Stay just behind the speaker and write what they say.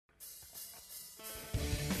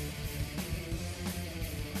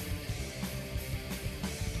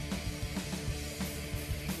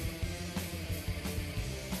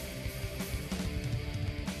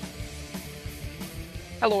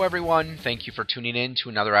Hello, everyone. Thank you for tuning in to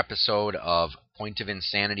another episode of Point of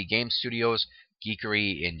Insanity Game Studios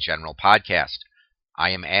Geekery in General podcast.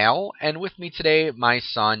 I am Al, and with me today, my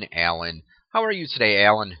son, Alan. How are you today,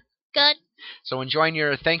 Alan? Good. So, enjoying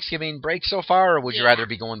your Thanksgiving break so far, or would you Yeah. rather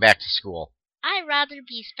be going back to school? I'd rather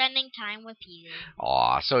be spending time with you.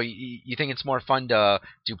 Aw, so you think it's more fun to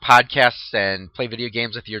do podcasts and play video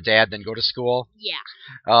games with your dad than go to school? Yeah.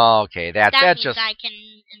 Oh, okay, that means just I can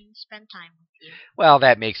spend time with you. well,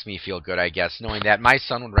 that makes me feel good, I guess, knowing that my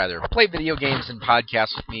son would rather play video games and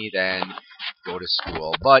podcast with me than go to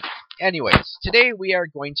school. But anyways, today we are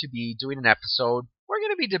going to be doing an episode. We're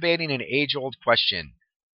going to be debating an age-old question.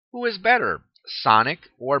 Who is better, Sonic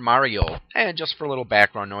or Mario? And just for a little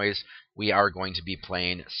background noise, we are going to be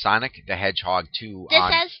playing Sonic the Hedgehog 2 This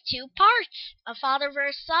on... has two parts, a father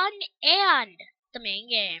vs. son and the main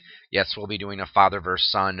game. Yes, we'll be doing a father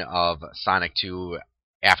vs. son of Sonic 2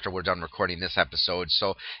 after we're done recording this episode.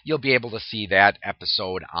 So you'll be able to see that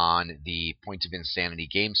episode on the Point of Insanity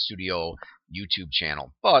Game Studio YouTube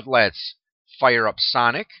channel. But let's fire up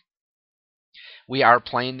Sonic. We are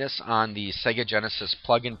playing this on the Sega Genesis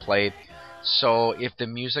Plug and Play. So if the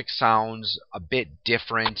music sounds a bit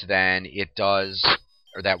different than it does,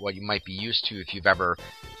 or that what you might be used to if you've ever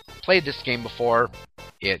played this game before,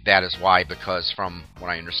 that is why, because from what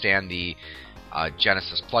I understand, the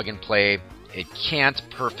Genesis Plug and Play, it can't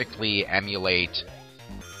perfectly emulate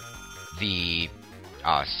the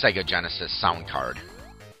Sega Genesis sound card.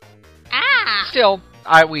 Ah! Still,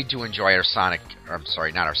 we do enjoy our Sonic. I'm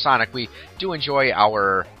sorry, not our Sonic. We do enjoy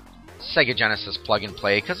our Sega Genesis Plug and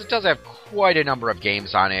Play because it does have quite a number of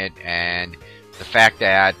games on it, and the fact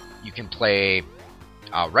that you can play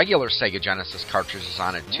regular Sega Genesis cartridges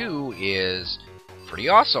on it too is pretty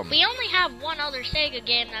awesome. We only have one other Sega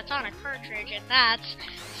game that's on a cartridge, and that's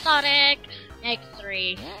Sonic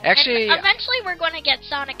X3. Actually, and eventually we're going to get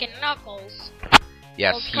Sonic and Knuckles.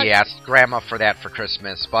 Yes, he asked Grandma for that for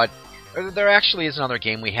Christmas, but there actually is another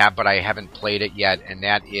game we have, but I haven't played it yet, and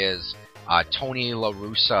that is Tony La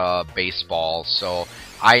Russa Baseball. So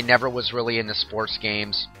I never was really into sports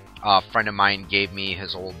games. A friend of mine gave me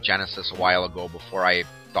his old Genesis a while ago before I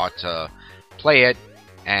thought to play it,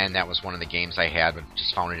 and that was one of the games I had, but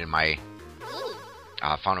just found it in my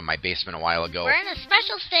basement a while ago. We're in a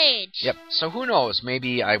special stage. Yep, so who knows,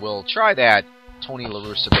 maybe I will try that Tony La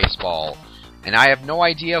Russa Baseball. And I have no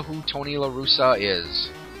idea who Tony La Russa is.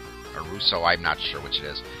 Or Russo, I'm not sure which it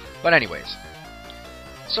is. But anyways.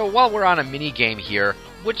 So while we're on a mini game here,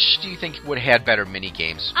 which do you think would have better mini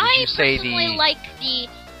games? Would you say personally like the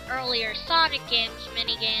earlier Sonic games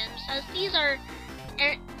mini games, as these are,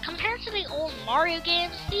 compared to the old Mario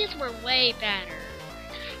games, these were way better.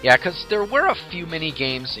 Yeah, because there were a few mini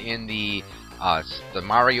games in the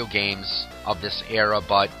Mario games of this era,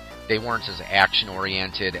 but they weren't as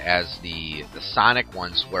action-oriented as the Sonic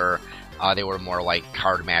ones were. They were more like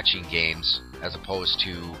card-matching games, as opposed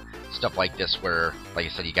to stuff like this where, like I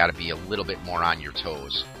said, you gotta be a little bit more on your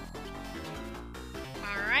toes.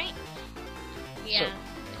 Alright. Yeah.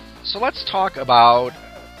 So let's talk about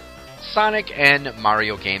Sonic and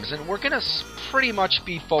Mario games, and we're gonna pretty much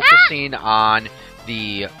be focusing on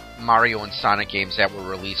the Mario and Sonic games that were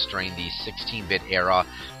released during the 16-bit era,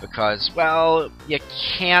 because, well, you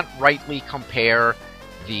can't rightly compare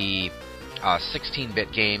the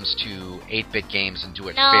 16-bit games to 8-bit games and do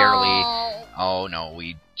it fairly. Oh no,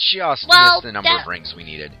 we just missed the number of rings we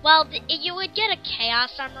needed. Well, you would get a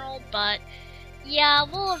Chaos Emerald, but yeah,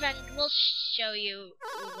 we'll show you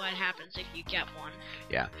what happens if you get one.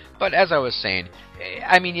 Yeah, but as I was saying,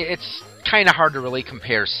 I mean, it's kind of hard to really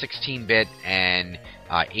compare 16-bit and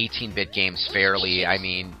 18-bit games fairly. I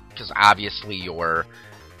mean, because obviously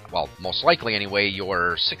most likely anyway,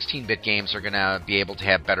 your 16-bit games are going to be able to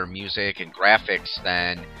have better music and graphics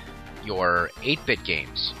than your 8-bit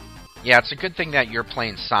games. Yeah, it's a good thing that you're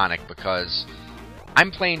playing Sonic, because I'm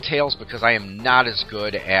playing Tails because I am not as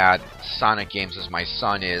good at Sonic games as my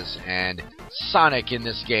son is, and Sonic in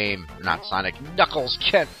this game, not Sonic, Knuckles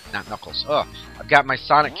not Knuckles, I've got my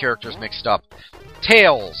Sonic characters mixed up.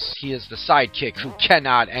 Tails, he is the sidekick who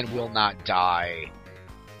cannot and will not die.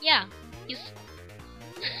 Yeah,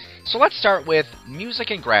 So let's start with music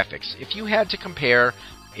and graphics. If you had to compare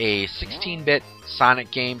a 16-bit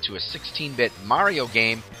Sonic game to a 16-bit Mario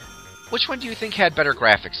game, which one do you think had better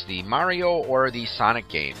graphics, the Mario or the Sonic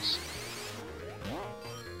games?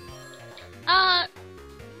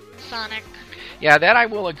 Sonic. Yeah, that I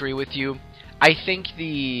will agree with you. I think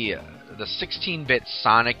the 16-bit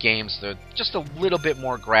Sonic games, they're just a little bit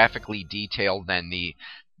more graphically detailed than the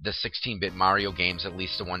the 16-bit Mario games, at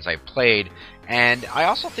least the ones I've played. And I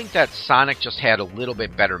also think that Sonic just had a little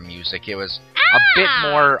bit better music. It was a bit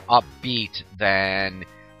more upbeat than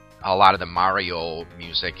a lot of the Mario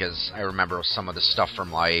music, as I remember some of the stuff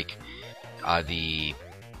from like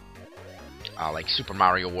like Super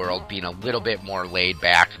Mario World being a little bit more laid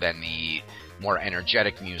back than the more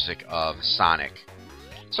energetic music of Sonic.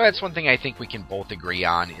 So that's one thing I think we can both agree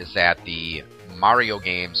on, is that the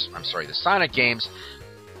the Sonic games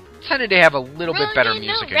tended to have a little bit better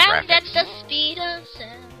music and graphics. That's the speed of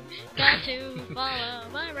sound. Got to follow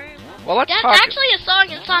my brain. Well, that's actually a song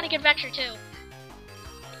in Sonic Adventure 2.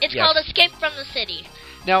 It's Yes. called Escape from the City.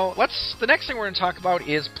 Now, the next thing we're going to talk about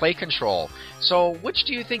is play control. So, which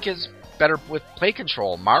do you think is better with play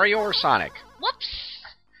control, Mario or Sonic? Whoops.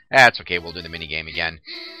 That's okay, we'll do the minigame again.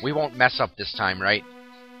 We won't mess up this time, right?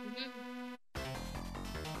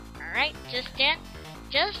 Alright, just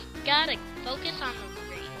gotta focus on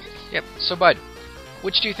the race. Yep. So, Bud,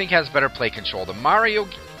 which do you think has better play control, the Mario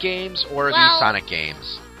games or the Well, Sonic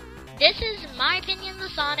games? This is my opinion, the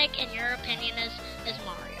Sonic, and your opinion is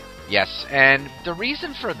Mario. Yes, and the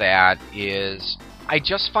reason for that is I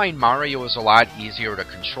just find Mario is a lot easier to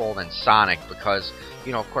control than Sonic because,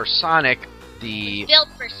 of course, Sonic, Built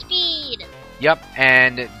for speed. Yep,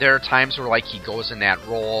 and there are times where, like, he goes in that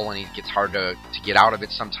role and he gets hard to get out of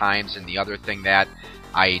it sometimes, and the other thing that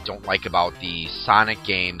I don't like about the Sonic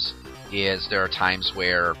games is there are times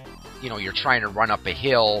where, you're trying to run up a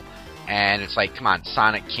hill, and it's like, come on,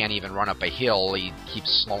 Sonic can't even run up a hill, he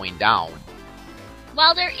keeps slowing down.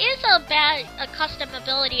 Well, there is a custom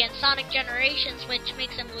ability in Sonic Generations which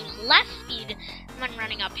makes him lose less speed when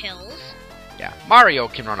running up hills. Yeah, Mario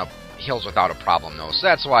can run up hills without a problem, though, so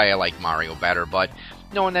that's why I like Mario better. But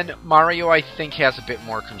no, and then Mario, I think, has a bit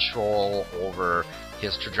more control over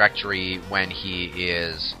his trajectory when he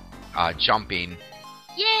is jumping.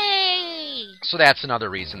 Yay! So that's another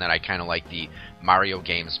reason that I kind of like the Mario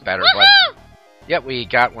games better. Woohoo! But yeah, we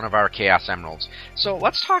got one of our Chaos Emeralds. So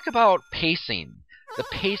let's talk about pacing. The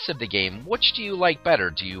pace of the game. Which do you like better?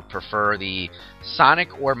 Do you prefer the Sonic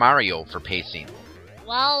or Mario for pacing?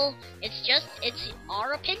 Well, it's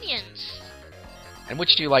our opinions. And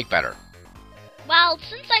which do you like better? Well,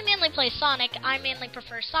 since I mainly play Sonic, I mainly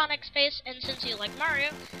prefer Sonic's pace, and since you like Mario,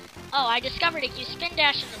 I discovered if you spin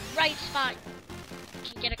dash in the right spot,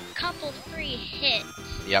 you can get a couple free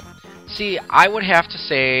hits. Yep. See, I would have to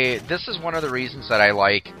say this is one of the reasons that I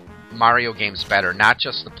like Mario games better. Not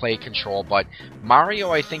just the play control, but Mario,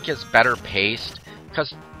 I think, is better paced,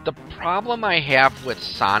 because the problem I have with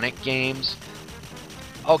Sonic games...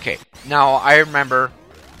 Okay, now I remember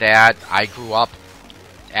that I grew up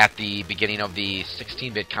at the beginning of the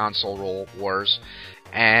 16-bit console wars,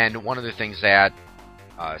 and one of the things that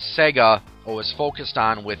Sega was focused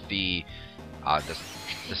on with the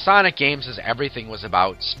Sonic games is everything was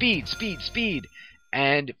about speed, speed, speed,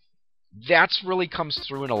 and that's really comes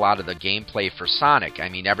through in a lot of the gameplay for Sonic. I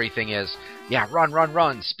mean, everything is, run, run,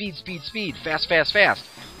 run, speed, speed, speed, fast, fast, fast.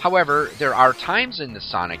 However, there are times in the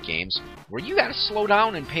Sonic games where you gotta slow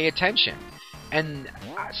down and pay attention. And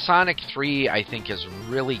Sonic 3, I think, is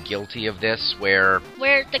really guilty of this, where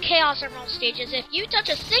the Chaos Emerald stage is, if you touch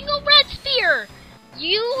a single red sphere,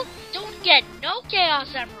 you don't get no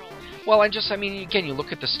Chaos Emerald. Well, and just, again, you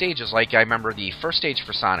look at the stages, like I remember the first stage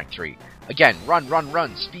for Sonic 3. Again, run, run,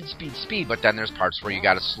 run, speed, speed, speed, but then there's parts where you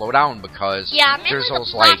gotta slow down because there's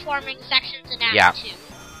those, the platforming sections in Act 2.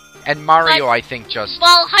 And Mario, I think, just...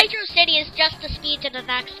 Well, Hydro City is just the speed to the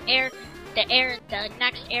next the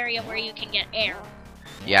next area where you can get air.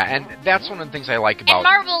 Yeah, and that's one of the things I like about... And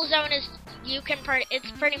Marble Zone is,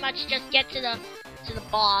 it's pretty much just get to the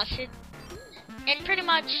boss. And pretty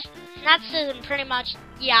much,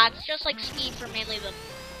 it's just like speed for mainly the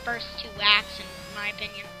first two acts, in my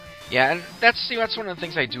opinion. Yeah, and that's one of the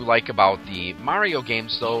things I do like about the Mario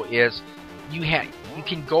games, though, is you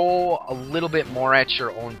can go a little bit more at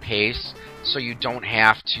your own pace, so you don't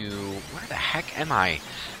have to... Where the heck am I?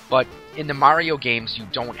 But in the Mario games, you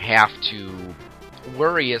don't have to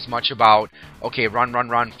worry as much about, okay, run, run,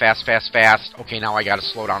 run, fast, fast, fast, okay, now I gotta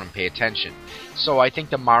slow down and pay attention. So I think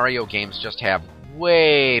the Mario games just have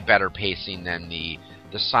way better pacing than the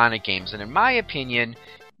Sonic games, and in my opinion,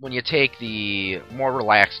 when you take the more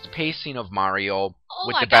relaxed pacing of Mario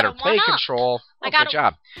with the better play control... good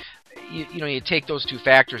job. You take those two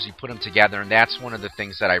factors, you put them together, and that's one of the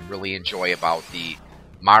things that I really enjoy about the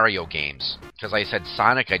Mario games. Because like I said,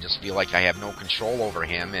 Sonic, I just feel like I have no control over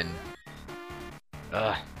him, and...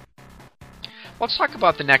 Let's talk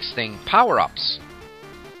about the next thing, power-ups.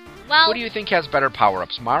 Well, what do you think has better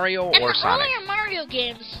power-ups, Mario or Sonic? In the earlier Mario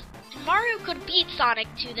games, Mario could beat Sonic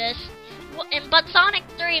to this, But Sonic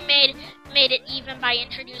 3 made it even by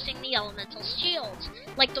introducing the elemental shields,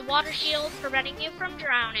 like the water shield preventing you from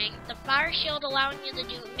drowning, the fire shield allowing you to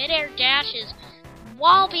do mid-air dashes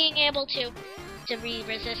while being able to be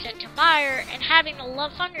resistant to fire, and having the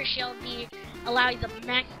Love Thunder shield allow you the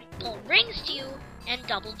magnet pull rings to you and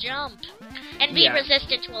double jump. And be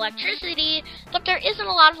resistant to electricity, but there isn't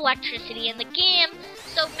a lot of electricity in the game,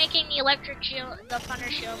 so making the electric shield, the Thunder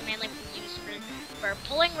shield, mainly used for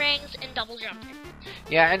pulling rings and double jumping.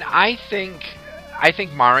 Yeah, and I think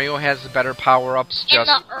Mario has the better power-ups. In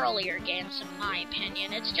the earlier games, in my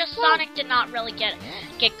opinion. It's just Sonic did not really get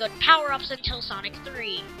good power-ups until Sonic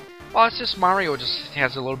 3. Well, it's just Mario just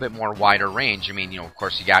has a little bit more wider range. I mean, of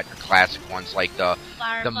course, you got your classic ones like the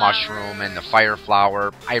mushroom and the fire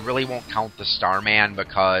flower. I really won't count the Starman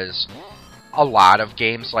because a lot of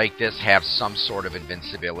games like this have some sort of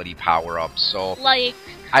invincibility power-up. So, like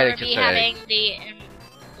Kirby having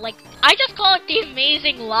I just call it the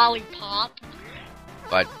amazing lollipop.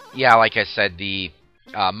 But yeah, like I said, the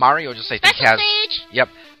Mario just Special stage. Yep,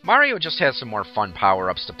 Mario just has some more fun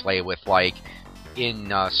power-ups to play with, like.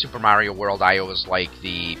 In Super Mario World, I always like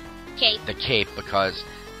the cape because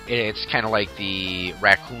it's kind of like the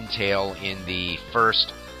raccoon tail in the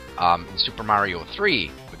first in Super Mario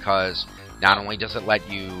 3, because not only does it let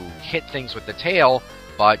you hit things with the tail,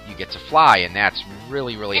 but you get to fly, and that's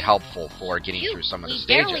really, really helpful for getting through some of the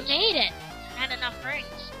stages. You barely made it. Had enough rings.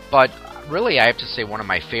 But really, I have to say, one of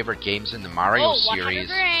my favorite games in the Mario series.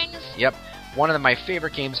 100 rings. Yep. One of my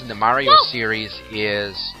favorite games in the Mario series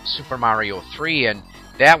is Super Mario 3, and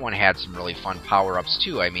that one had some really fun power-ups,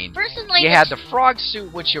 too. I mean, you had the frog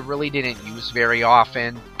suit, which you really didn't use very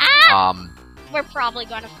often. We're probably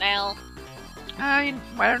going to fail. I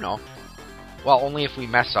don't know. Well, only if we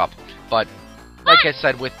mess up. But, like I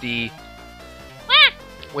said, with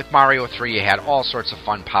Mario 3, you had all sorts of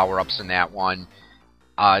fun power-ups in that one.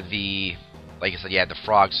 Like I said, you had the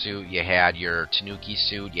frog suit, you had your Tanuki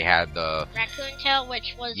suit, you had the raccoon tail,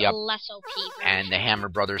 which was a less OP version. And the Hammer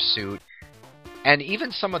Brothers suit. And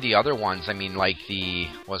even some of the other ones, I mean, like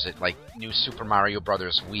New Super Mario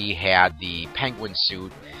Brothers Wii had the penguin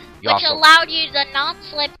suit. Which allowed you to not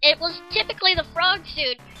slip. It was typically the frog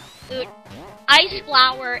suit, ice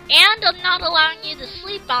flower, and not allowing you to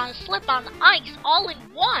slip on the ice all in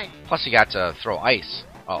one. Plus you got to throw ice.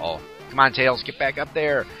 Uh-oh. Come on, Tails, get back up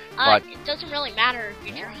there. But it doesn't really matter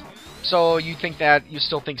if you're home. So you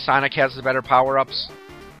still think Sonic has the better power-ups?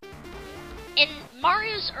 In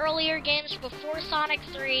Mario's earlier games before Sonic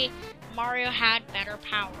 3, Mario had better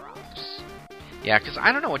power-ups. Yeah, because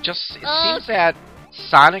I don't know, it seems that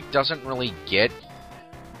Sonic doesn't really get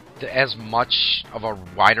as much of a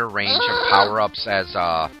wider range of power-ups as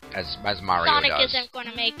Mario Sonic does. Isn't going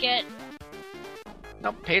to make it.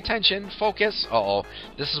 No, pay attention, focus. Uh-oh.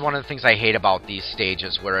 This is one of the things I hate about these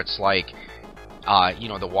stages, where it's like,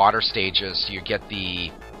 the water stages, you get the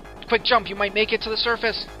quick jump, you might make it to the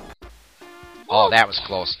surface. Oh, that was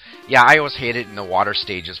close. Yeah, I always hate it in the water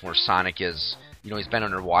stages where Sonic is, he's been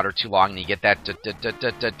underwater too long, and you get that,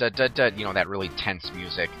 that really tense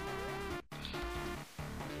music.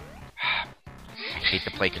 I hate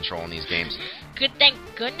the play control in these games. Thank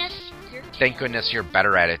goodness. Thank goodness you're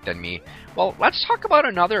better at it than me. Well, let's talk about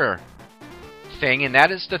another thing, and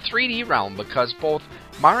that is the 3D realm, because both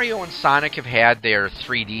Mario and Sonic have had their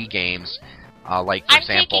 3D games. Like, for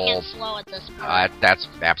example... I'm taking it slow at this point. That's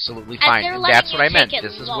absolutely fine. And that's what I meant.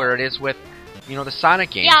 This is where it is with, the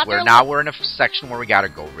Sonic games, where now we're in a section where we gotta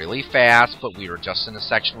go really fast, but we were just in a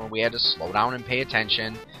section where we had to slow down and pay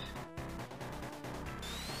attention.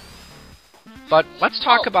 But let's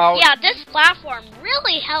talk about... Yeah, this platform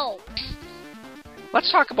really helps. Let's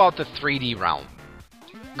talk about the 3D realm.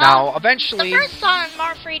 Now, eventually... The first Sonic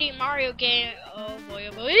 3D Mario game... Oh boy,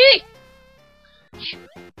 oh boy!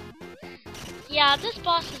 Yeah, this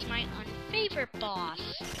boss is my unfavorite boss.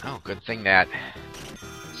 Oh, good thing that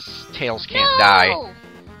Tails can't die.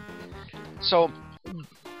 So,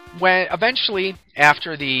 eventually,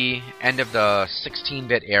 after the end of the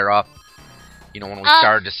 16-bit era, when we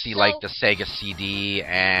started to see, like, the Sega CD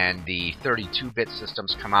and the 32-bit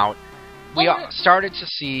systems come out, we started to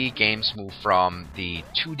see games move from the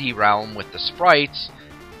 2D realm with the sprites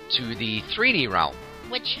to the 3D realm.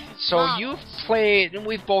 So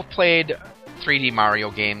we've both played 3D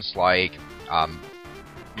Mario games like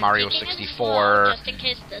Mario 64. Just in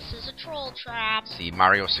case this is a troll trap. See,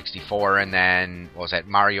 Mario 64, and then, what was that,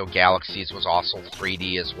 Mario Galaxies was also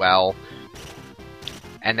 3D as well.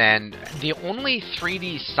 And then, the only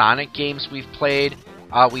 3D Sonic games we've played,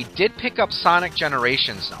 we did pick up Sonic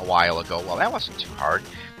Generations a while ago. Well, that wasn't too hard.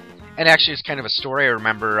 And actually, it's kind of a story. I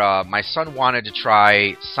remember my son wanted to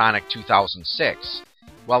try Sonic 2006.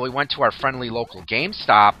 Well, we went to our friendly local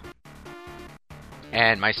GameStop,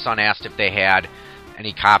 and my son asked if they had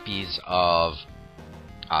any copies of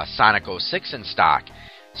Sonic 06 in stock.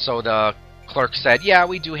 So the clerk said, yeah,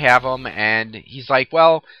 we do have them. And he's like,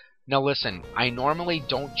 well, now listen, I normally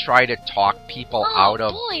don't try to talk people out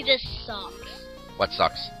of... Oh boy, this sucks. What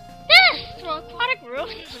sucks? This! The Aquatic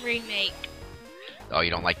Ruins remake. Oh, you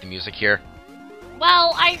don't like the music here?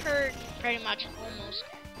 Well, I heard pretty much almost.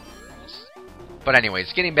 But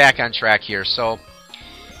anyways, getting back on track here, so...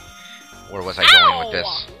 Where was I going with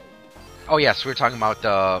this? Oh yes, we were talking about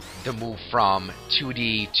the move from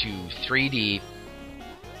 2D to 3D.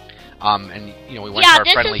 And, you know, we went to our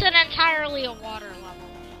friendly... Yeah, this isn't entirely a water level.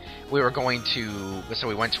 We were going to... So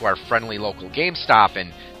we went to our friendly local GameStop,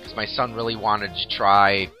 and because my son really wanted to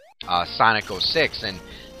try Sonic 06, and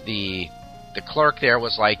the clerk there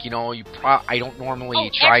was like, you know, I don't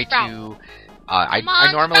normally try to... I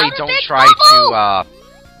normally don't try to...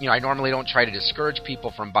 you know, I normally don't try to discourage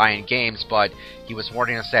people from buying games, but he was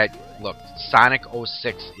warning us that, look, Sonic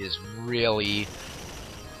 06 is really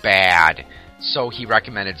bad. So he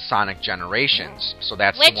recommended Sonic Generations. So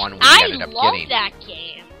that's the one we ended up getting. I love that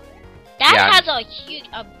game. That has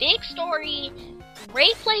a big story,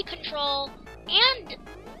 great play control, and...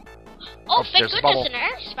 Oh, thank goodness, an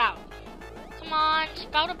air spout. Come on,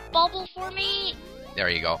 spout a bubble for me. There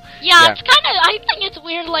you go. Yeah, it's kind of... I think it's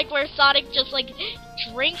weird, like, where Sonic just, like,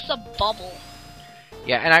 drinks a bubble.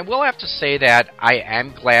 Yeah, and I will have to say that I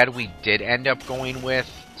am glad we did end up going with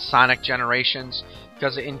Sonic Generations,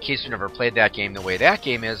 because in case you never played that game, the way that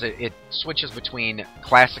game is, it switches between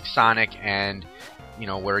classic Sonic and, you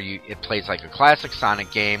know, where it plays like a classic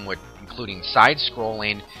Sonic game, with including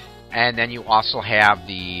side-scrolling, and then you also have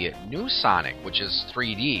the new Sonic, which is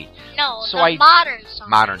 3D. No, so modern Sonic.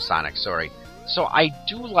 Modern Sonic, sorry. So I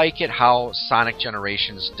do like it how Sonic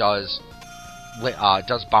Generations does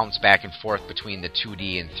bounce back and forth between the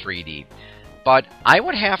 2D and 3D. But I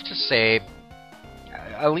would have to say,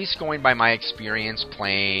 at least going by my experience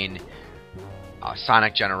playing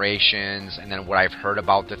Sonic Generations and then what I've heard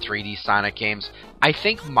about the 3D Sonic games, I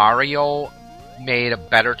think Mario made a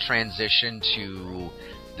better transition to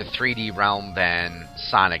the 3D realm than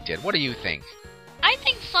Sonic did. What do you think? I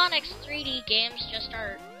think Sonic's 3D games just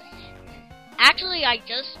are... Actually, I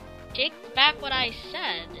just take back what I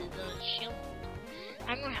said. The shield...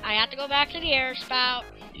 I have to go back to the air spout.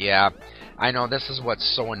 Yeah, I know this is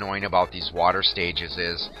what's so annoying about these water stages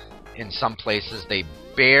is in some places they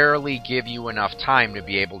barely give you enough time to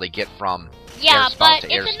be able to get from air spout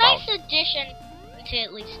to air spout. Yeah, but it's a nice addition to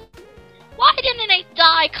at least... Why didn't it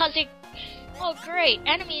die? Because it... Oh, great.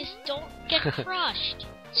 Enemies don't get crushed.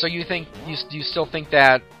 So you think... You still think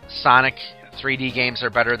that Sonic 3D games are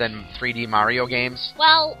better than 3D Mario games?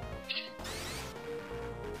 Well...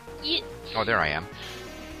 Oh, there I am.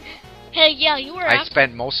 Hey, yeah, you were... I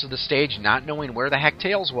spent most of the stage not knowing where the heck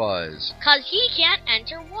Tails was. Because he can't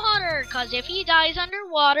enter water. Because if he dies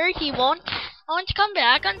underwater, he won't come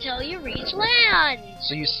back until you reach land.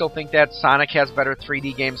 So you still think that Sonic has better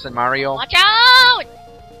 3D games than Mario? Watch out!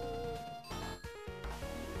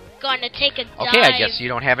 Going to take a dive. Okay, I guess you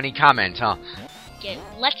don't have any comment, huh? Okay,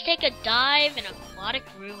 let's take a dive in Aquatic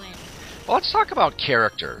Ruin. Well, let's talk about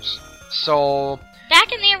characters. So...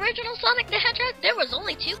 Back in the original Sonic the Hedgehog, there was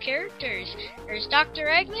only 2 characters. There's Dr.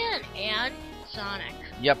 Eggman and Sonic.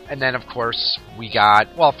 Yep, and then of course we got,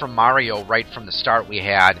 well, from Mario, right from the start we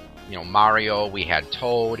had, you know, Mario, we had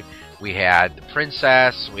Toad, we had the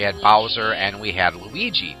Princess, we had Bowser, and we had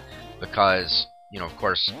Luigi. Because, you know, of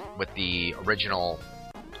course, with the original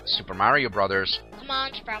Super Mario Brothers... Come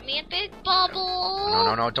on, sprout me a big bubble!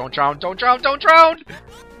 No, don't drown, don't drown, don't drown!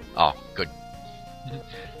 Oh, good.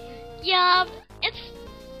 Yeah...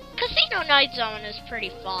 Casino Night Zone is pretty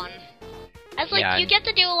fun. As like, you get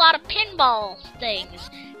to do a lot of pinball things.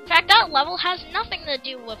 In fact, that level has nothing to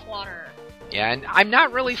do with water. Yeah, and I'm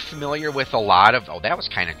not really familiar with a lot of... Oh, that was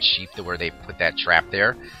kind of cheap, the where they put that trap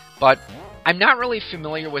there. But I'm not really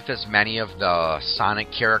familiar with as many of the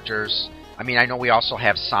Sonic characters. I mean, I know we also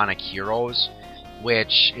have Sonic Heroes,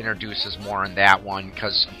 which introduces more in that one,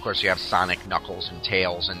 because, of course, you have Sonic, Knuckles, and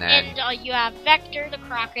Tails, and then... And you have Vector the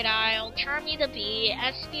Crocodile, Charmy the Bee,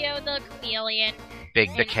 Espio the Chameleon...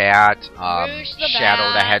 Big the Cat, Rouge the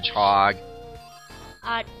Shadow the Hedgehog...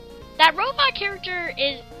 That robot character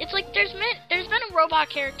is... It's like, there's been a robot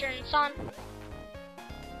character in Sonic...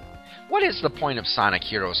 What is the point of Sonic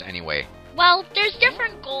Heroes, anyway? Well, there's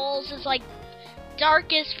different goals. It's like,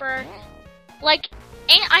 Dark is for... Like...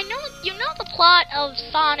 And I know, you know the plot of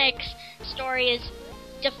Sonic's story is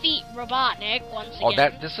defeat Robotnik once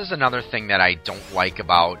again. Oh, this is another thing that I don't like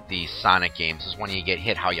about the Sonic games is when you get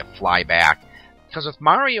hit, how you fly back. Because with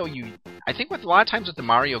Mario, I think with a lot of times with the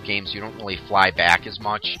Mario games, you don't really fly back as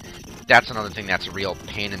much. That's another thing that's a real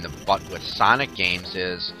pain in the butt with Sonic games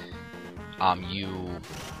is,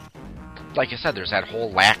 like I said, there's that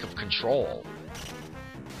whole lack of control.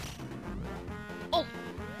 Oh.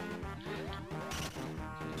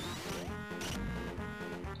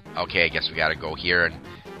 Okay, I guess we gotta go here and...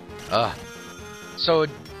 So,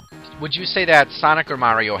 would you say that Sonic or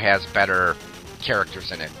Mario has better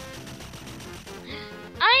characters in it?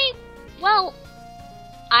 Well,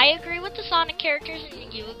 I agree with the Sonic characters,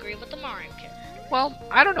 and you agree with the Mario characters. Well,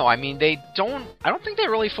 I don't know. I mean, I don't think they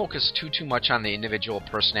really focus too much on the individual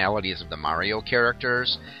personalities of the Mario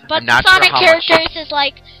characters. But the Sonic characters is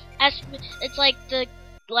like, it's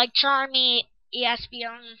like Charmy,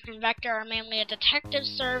 Espion, and Vector are mainly a detective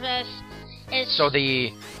service. So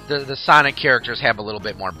the Sonic characters have a little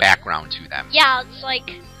bit more background to them. Yeah, it's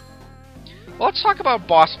like... Well, let's talk about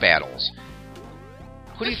boss battles.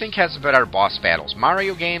 Who do you think has better boss battles,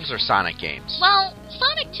 Mario games or Sonic games? Well,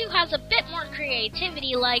 Sonic 2 has a bit more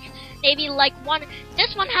creativity, like, maybe like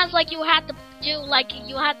this one has like you have to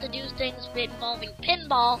do things involving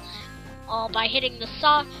pinball, by hitting the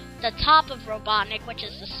top of Robotnik, which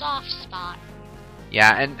is the soft spot.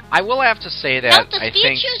 Yeah, and I will have to say that the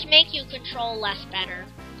speed shoes make you control less better.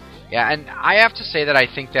 Yeah, and I have to say that I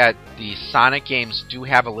think that the Sonic games do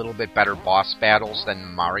have a little bit better boss battles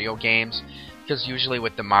than Mario games. Because usually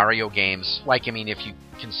with the Mario games, like, I mean, if you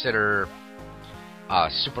consider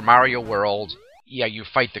Super Mario World, yeah, you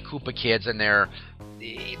fight the Koopa Kids, and they're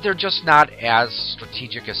just not as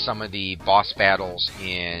strategic as some of the boss battles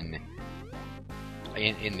in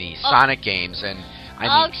the Sonic games. And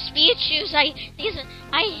I mean, speed shoes! I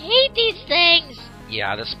hate these things.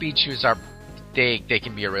 Yeah, the speed shoes are they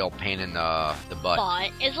can be a real pain in the butt.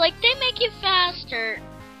 But it's like they make you faster.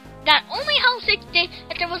 That only helps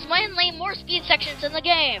if there was mainly more speed sections in the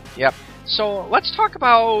game. Yep. So let's talk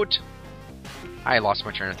about... I lost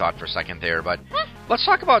my train of thought for a second there, but let's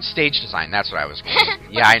talk about stage design. That's what I was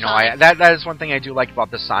going. Yeah, I know. That is one thing I do like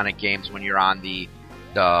about the Sonic games. When you're on the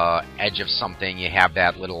edge of something, you have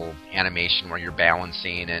that little animation where you're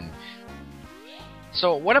balancing. And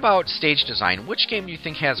so, what about stage design? Which game do you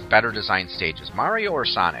think has better designed stages, Mario or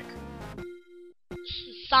Sonic?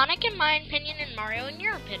 Sonic in my opinion, and Mario in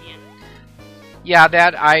your opinion. Yeah,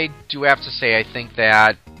 that I do have to say. I think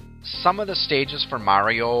that some of the stages for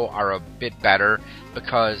Mario are a bit better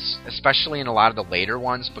because, especially in a lot of the later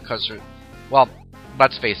ones, because, well,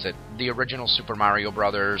 let's face it, the original Super Mario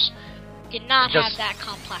Brothers did not have that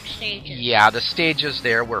complex stages. Yeah, the stages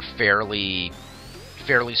there were fairly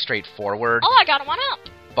straightforward. Oh, I got one up.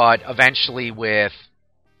 But eventually with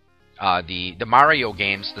the Mario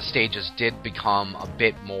games, the stages did become a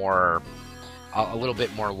little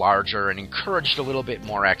bit more larger and encouraged a little bit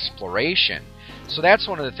more exploration. So that's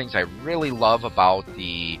one of the things I really love about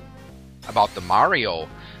the Mario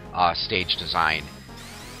stage design.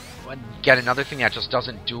 Again, another thing that just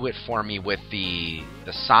doesn't do it for me with the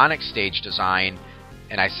Sonic stage design,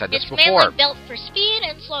 and I said this before. It's mainly built for speed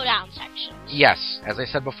and slow down sections. Yes, as I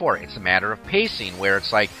said before, it's a matter of pacing, where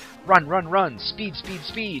it's like, run, run, run, speed, speed,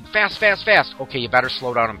 speed, fast, fast, fast. Okay, you better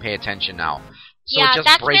slow down and pay attention now. So yeah, it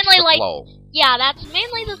just breaks the flow. Yeah, that's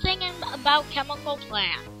mainly the thing about Chemical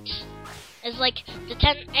Plant. Is like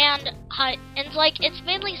it's like it's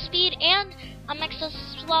mainly speed and a mix of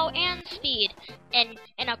slow and speed in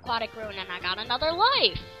Aquatic Ruin, and I got another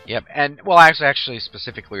life. Yep, and well, I was actually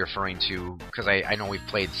specifically referring to, because I know we've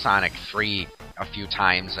played Sonic 3 a few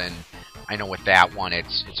times, and I know with that one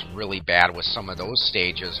it's really bad with some of those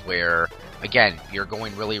stages where, again, you're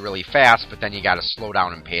going really, really fast, but then you got to slow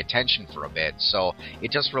down and pay attention for a bit. So it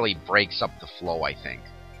just really breaks up the flow, I think.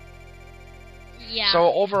 Yeah.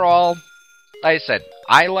 So overall, like I said,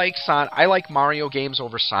 I like Mario games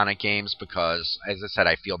over Sonic games because, as I said,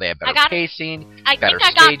 I feel they have better pacing, better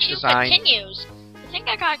stage design. I think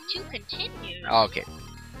I got 2 continues. Okay.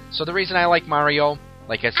 So the reason I like Mario,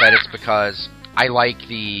 like I said, it's because I like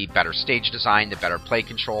the better stage design, the better play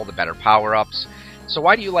control, the better power-ups. So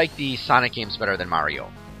why do you like the Sonic games better than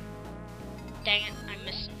Mario? Dang it, I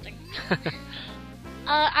missed something.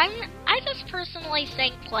 I just personally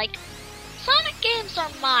think, like, Sonic games are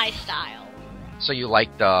my style. So you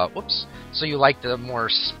like the more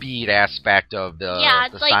speed aspect of the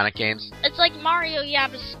Sonic games? It's like Mario,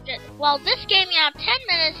 this game you have 10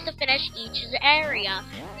 minutes to finish each area.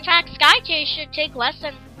 In fact, Sky Chase should take less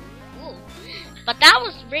than... Ooh. But that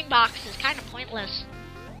was Ring Box is kind of pointless.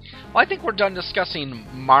 Well, I think we're done discussing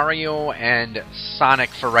Mario and Sonic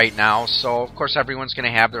for right now, so of course everyone's going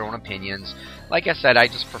to have their own opinions. Like I said, I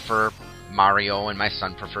just prefer Mario and my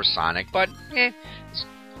son prefers Sonic, but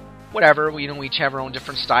whatever, we each have our own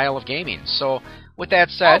different style of gaming. So with that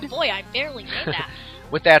said... Oh boy, I barely made that.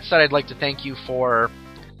 With that said, I'd like to thank you for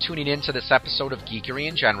tuning in to this episode of Geekery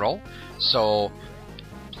in General. So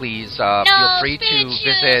please feel free to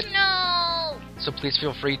visit... So please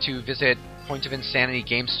feel free to visit Point of Insanity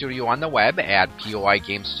Game Studio on the web at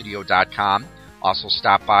poigamestudio.com. Also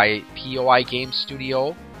stop by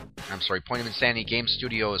Point of Insanity Game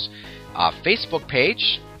Studio's Facebook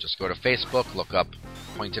page. Just go to Facebook, look up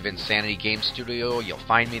Point of Insanity Game Studio. You'll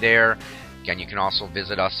find me there. Again, you can also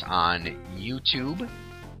visit us on YouTube.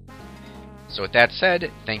 So with that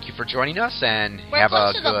said, thank you for joining us and have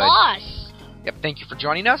a good... the boss. Yep, thank you for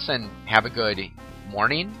joining us and have a good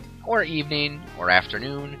morning or evening or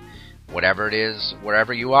afternoon, whatever it is,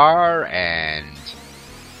 wherever you are, and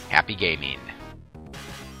happy gaming.